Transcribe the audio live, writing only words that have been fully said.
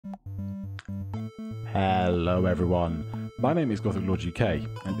Hello everyone, my name is Gothic Lord UK,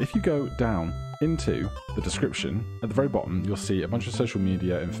 and if you go down into the description, at the very bottom you'll see a bunch of social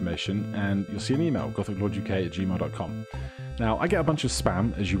media information and you'll see an email, gothiclorduk@gmail.com. Now, I get a bunch of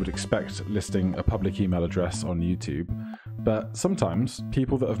spam, as you would expect, listing a public email address on YouTube, but sometimes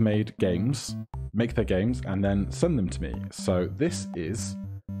people that have made games make their games and then send them to me. So this is,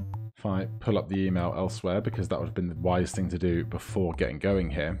 if I pull up the email elsewhere, because that would have been the wise thing to do before getting going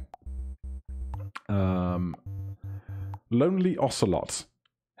here. Lonely Ocelot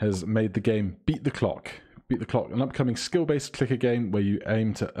has made the game Beat the Clock. Beat the Clock, an upcoming skill-based clicker game where you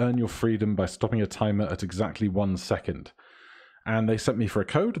aim to earn your freedom by stopping a timer at exactly 1 second. And they sent me for a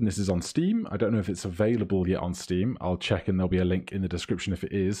code, and this is on Steam. I don't know if it's available yet on Steam. I'll check, and there'll be a link in the description if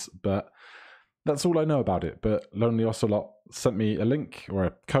it is, but that's all I know about it. But Lonely Ocelot sent me a link or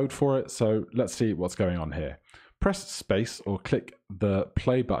a code for it, so let's see what's going on here. Press space or click the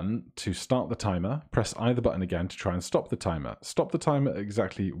play button to start the timer. Press either button again to try and stop the timer. Stop the timer at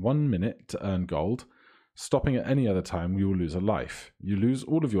exactly 1 minute to earn gold. Stopping at any other time, you will lose a life. You lose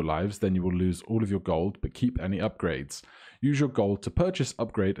all of your lives, then you will lose all of your gold, but keep any upgrades. Use your gold to purchase,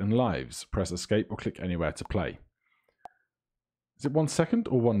 upgrade, and lives. Press escape or click anywhere to play. Is it 1 second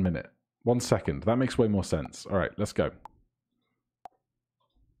or 1 minute? 1 second. That makes way more sense. All right, let's go.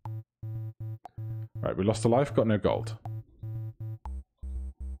 Right, we lost a life, got no gold.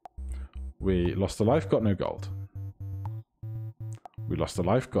 We lost a life, got no gold. We lost a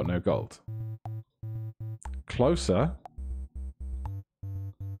life, got no gold. Closer.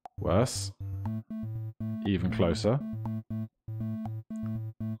 Worse. Even closer.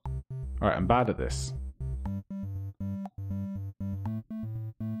 Alright, I'm bad at this.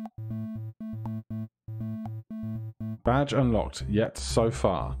 Badge unlocked, yet so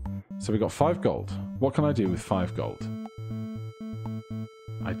far. So we got 5 gold. What can I do with 5 gold?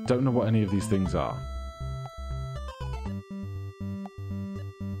 I don't know what any of these things are.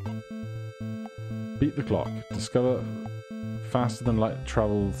 Beat the clock. Discover faster than light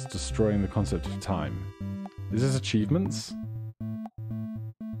travels, destroying the concept of time. Is this achievements?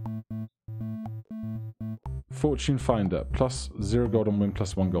 Fortune finder. Plus 0 gold on win,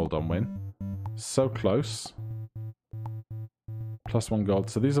 plus 1 gold on win. So close. Plus 1 gold.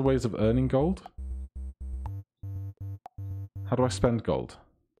 So these are ways of earning gold. How do I spend gold?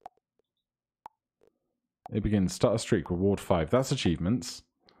 It begins. Start a streak. Reward 5. That's achievements.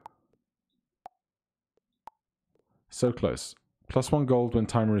 So close. Plus 1 gold when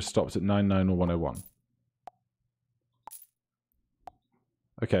timer is stopped at 99 or 101.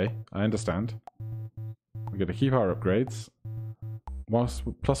 Okay, I understand. We're going to keep our upgrades. Plus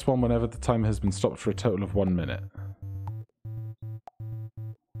 1 whenever the timer has been stopped for a total of 1 minute.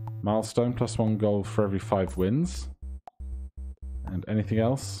 Milestone, plus 1 gold for every 5 wins. And anything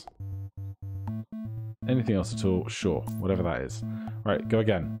else? Anything else at all? Sure, whatever that is. Right, go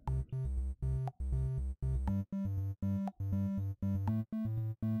again.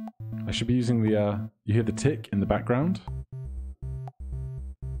 I should be using the, you hear the tick in the background?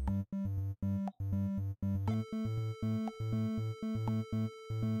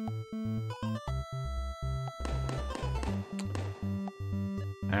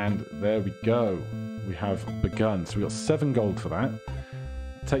 And there we go. We have begun. So we got 7 gold for that.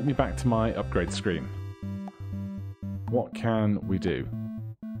 Take me back to my upgrade screen. What can we do?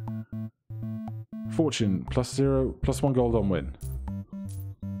 Fortune, plus 1 gold on win.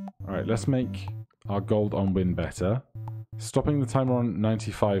 Alright, let's make our gold on win better. Stopping the timer on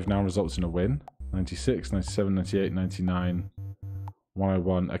 95 now results in a win. 96, 97, 98, 99,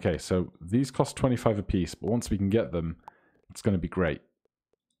 101. Okay, so these cost 25 apiece, but once we can get them, it's going to be great.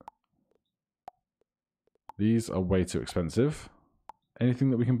 These are way too expensive. Anything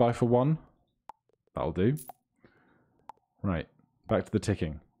that we can buy for 1? That'll do. Right, back to the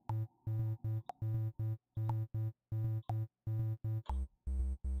ticking.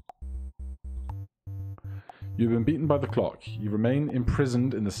 You've been beaten by the clock. You remain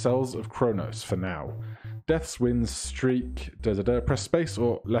imprisoned in the cells of Kronos for now. Deaths, wins, streak, press space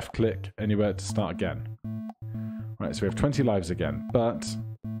or left click anywhere to start again. Right, so we have 20 lives again, but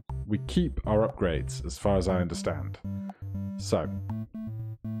we keep our upgrades as far as I understand. So.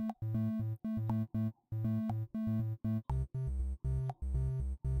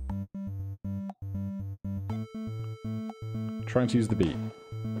 Trying to use the beat.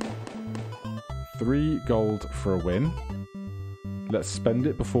 3 gold for a win. Let's spend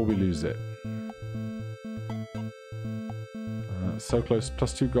it before we lose it. So close.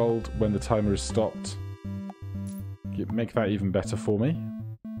 Plus 2 gold when the timer is stopped. Make that even better for me.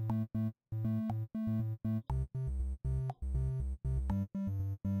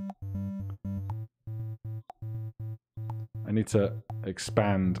 I need to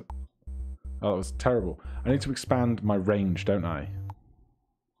expand. Oh, that was terrible. I need to expand my range, don't I?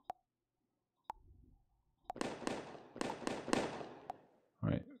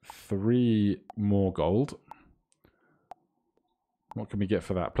 Right, 3 more gold. What can we get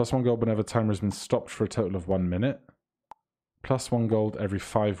for that? +1 gold whenever timer has been stopped for a total of 1 minute. +1 gold every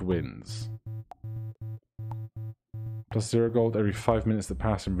 5 wins. +0 gold every 5 minutes that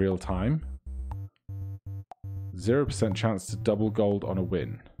pass in real time. 0% chance to double gold on a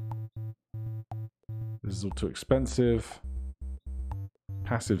win. This is all too expensive.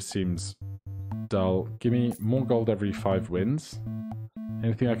 Passive seems dull. Give me more gold every 5 wins.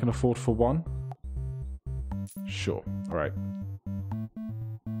 Anything I can afford for 1? Sure. Alright.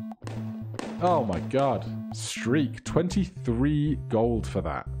 Oh my god. Streak. 23 gold for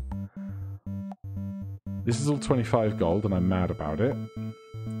that. This is all 25 gold and I'm mad about it.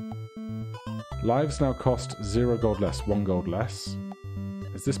 Lives now cost 0 gold less, 1 gold less.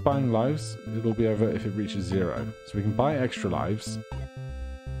 Is this buying lives? It'll be over if it reaches 0. So we can buy extra lives.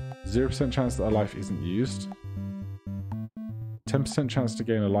 0% chance that a life isn't used. 10% chance to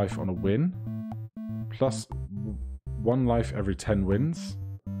gain a life on a win. Plus 1 life every 10 wins.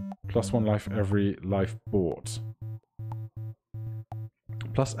 Plus 1 life every life bought.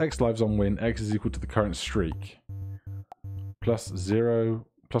 Plus X lives on win. X is equal to the current streak. Plus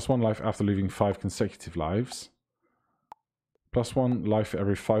 1 life after losing 5 consecutive lives. Plus 1 life for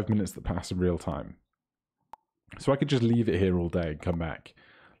every 5 minutes that pass in real time. So I could just leave it here all day and come back.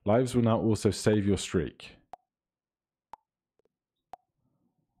 Lives will now also save your streak.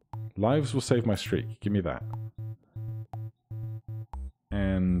 Lives will save my streak. Give me that.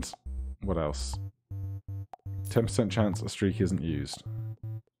 And what else? 10% chance a streak isn't used.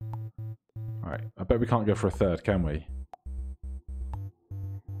 Alright, I bet we can't go for a third, can we?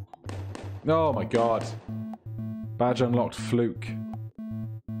 Oh my god. Badge unlocked fluke.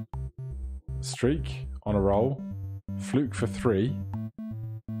 Streak on a roll. Fluke for 3.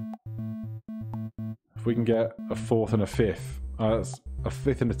 If we can get a 4th and a 5th. That's a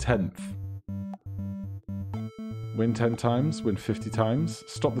 5th and a 10th. Win 10 times, win 50 times.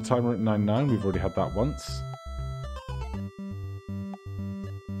 Stop the timer at 99, we've already had that once.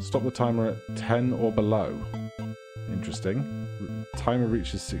 Stop the timer at 10 or below. Interesting. Timer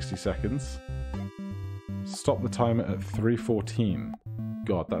reaches 60 seconds. Stop the timer at 3:14.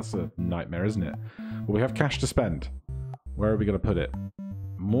 God, that's a nightmare, isn't it? Well, we have cash to spend. Where are we going to put it?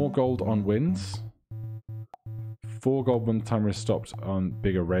 More gold on wins. 4 gold when the timer is stopped on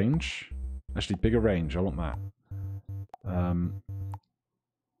bigger range. Actually, bigger range, I want that.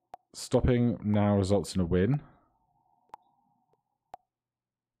 Stopping now results in a win.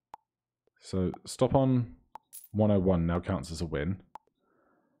 So stop on 101 now counts as a win.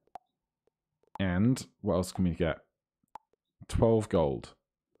 And what else can we get? 12 gold.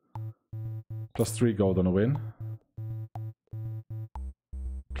 Plus 3 gold on a win.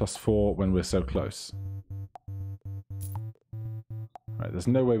 Plus 4 when we're so close. Right, there's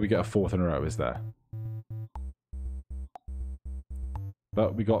no way we get a 4th in a row, is there?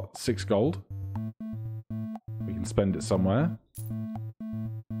 But we got 6 gold. We can spend it somewhere.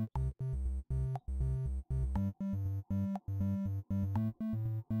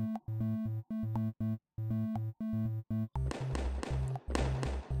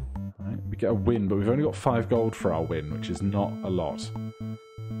 Right, we get a win, but we've only got 5 gold for our win, which is not a lot.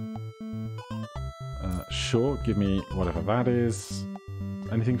 Sure, give me whatever that is.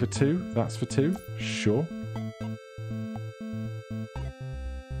 Anything for 2? That's for 2? Sure.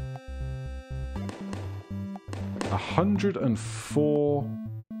 $104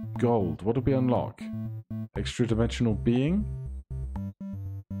 gold. What did we unlock? Extra dimensional being?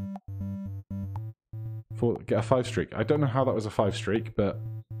 Get a 5 streak. I don't know how that was a 5 streak, but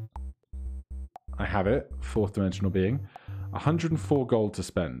I have it. 4th dimensional being. 104 gold to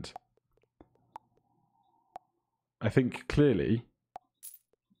spend. I think clearly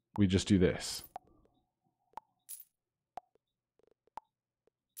we just do this.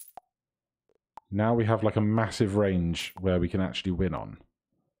 Now we have like a massive range where we can actually win on.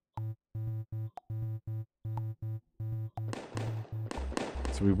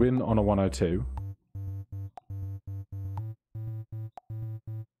 So we win on a 102.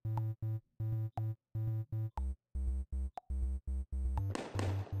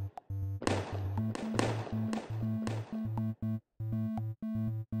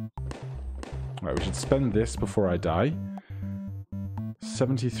 Right, we should spend this before I die.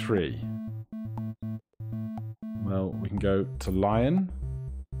 73. Well, we can go to lion,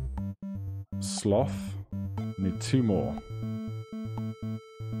 sloth. We need 2 more.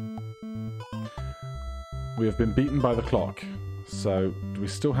 we have been beaten by the clock. So, do we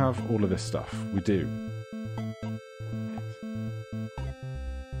still have all of this stuff? We do.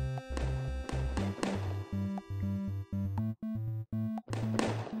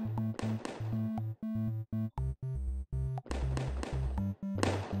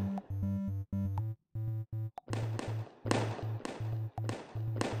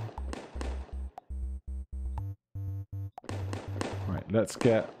 Right, let's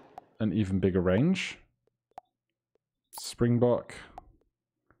get an even bigger range. Springbok.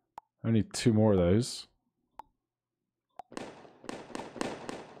 Only 2 more of those.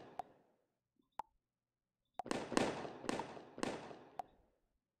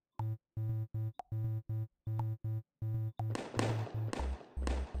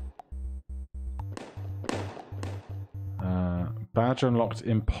 Badge unlocked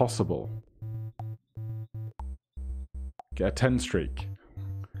impossible. Get a 10 streak.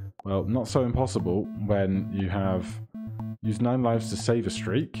 Well, not so impossible when you have used 9 lives to save a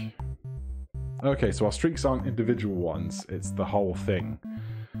streak. Okay, so our streaks aren't individual ones, it's the whole thing.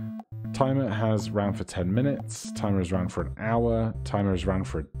 Timer has ran for 10 minutes, timer has ran for an hour, timer has ran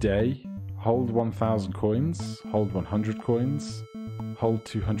for a day. Hold 1,000 coins, hold 100 coins, hold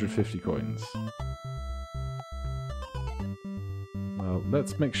 250 coins. Well,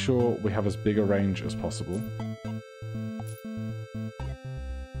 let's make sure we have as big a range as possible.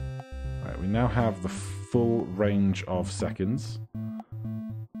 Right, we now have the full range of seconds.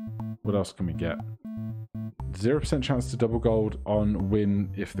 What else can we get? 0% chance to double gold on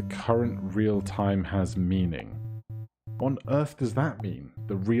win if the current real time has meaning. What on earth does that mean?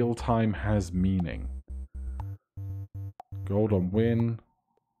 The real time has meaning. Gold on win.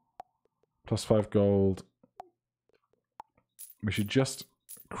 Plus 5 gold. We should just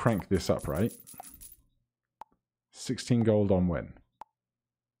crank this up, right? 16 gold on win.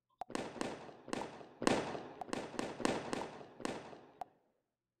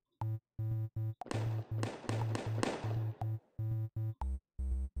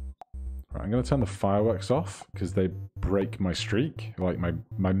 Right, I'm going to turn the fireworks off because they break my streak, like my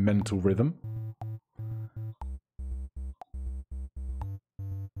mental rhythm.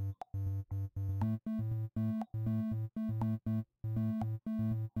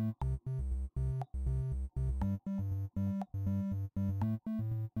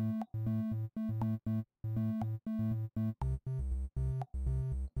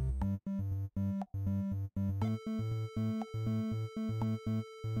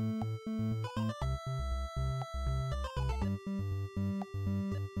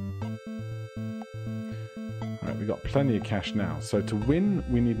 Right, we got plenty of cash now. So to win,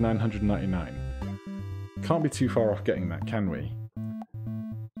 we need 999. Can't be too far off getting that, can we?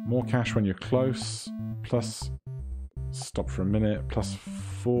 More cash when you're close. Plus, stop for a minute. Plus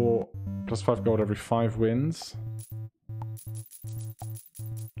 5 gold every 5 wins.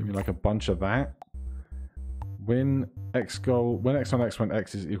 Give me like a bunch of that. Win X gold. When X on X when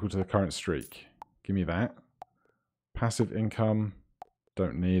X is equal to the current streak. Give me that. Passive income.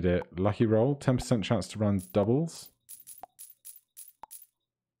 Don't need it. Lucky roll. 10% chance to run doubles.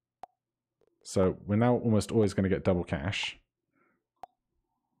 So we're now almost always going to get double cash.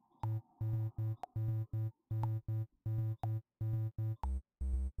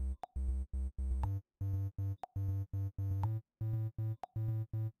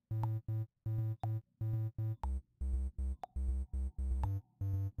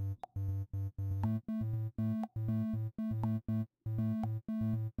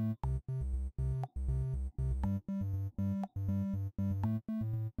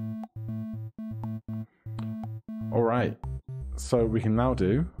 Alright, so we can now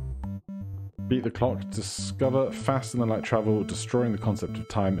do Beat the Clock, discover faster than light travel, destroying the concept of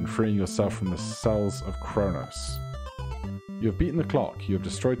time and freeing yourself from the cells of Chronos. You have beaten the clock, you have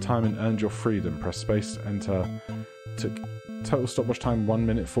destroyed time and earned your freedom. Press space to enter. Took total stopwatch time 1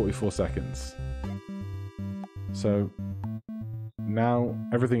 minute 44 seconds. So now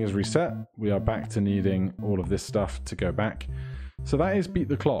everything is reset. We are back to needing all of this stuff to go back. So that is Beat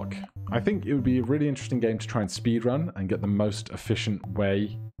the Clock. I think it would be a really interesting game to try and speedrun and get the most efficient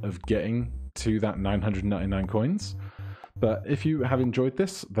way of getting to that 999 coins. But if you have enjoyed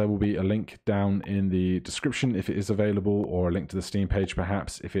this, there will be a link down in the description if it is available, or a link to the Steam page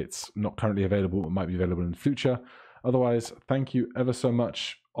perhaps if it's not currently available, it might be available in the future. Otherwise, thank you ever so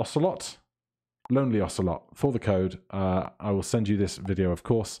much, Ocelot, Lonely Ocelot, for the code. I will send you this video, of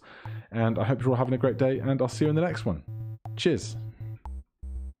course, and I hope you're all having a great day, and I'll see you in the next one. Cheers.